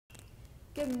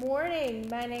Good morning.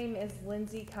 My name is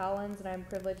Lindsay Collins, and I'm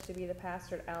privileged to be the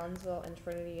pastor at Allensville and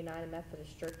Trinity United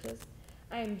Methodist Churches.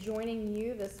 I am joining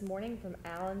you this morning from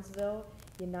Allensville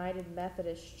United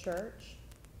Methodist Church.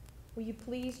 Will you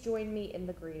please join me in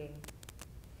the greeting?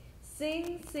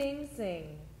 Sing, sing,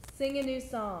 sing. Sing a new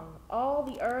song, all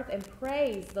the earth, and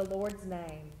praise the Lord's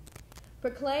name.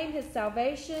 Proclaim his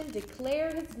salvation,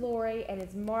 declare his glory and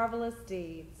his marvelous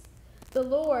deeds. The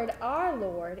Lord, our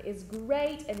Lord, is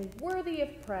great and worthy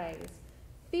of praise,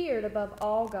 feared above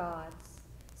all gods.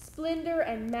 Splendor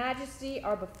and majesty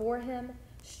are before him,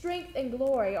 strength and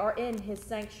glory are in his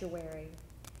sanctuary.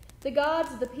 The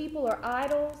gods of the people are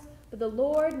idols, but the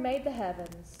Lord made the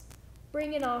heavens.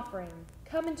 Bring an offering,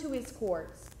 come into his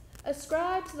courts.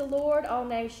 Ascribe to the Lord all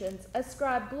nations,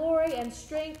 ascribe glory and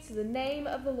strength to the name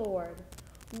of the Lord.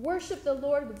 Worship the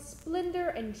Lord with splendor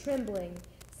and trembling.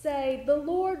 Say, the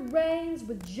Lord reigns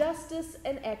with justice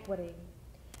and equity.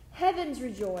 Heavens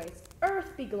rejoice,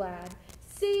 earth be glad,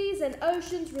 seas and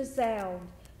oceans resound,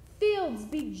 fields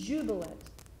be jubilant.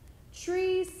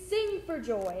 Trees sing for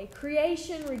joy,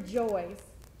 creation rejoice.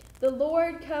 The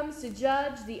Lord comes to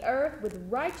judge the earth with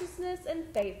righteousness and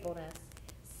faithfulness.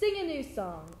 Sing a new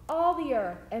song, all the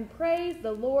earth, and praise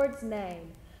the Lord's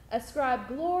name. Ascribe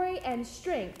glory and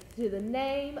strength to the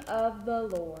name of the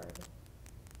Lord.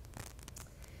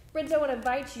 Friends, I want to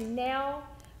invite you now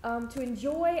to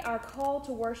enjoy our call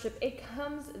to worship. It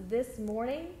comes this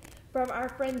morning from our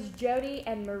friends Jody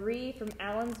and Marie from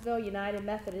Allensville United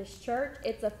Methodist Church.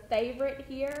 It's a favorite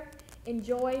here.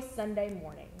 Enjoy Sunday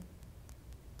morning.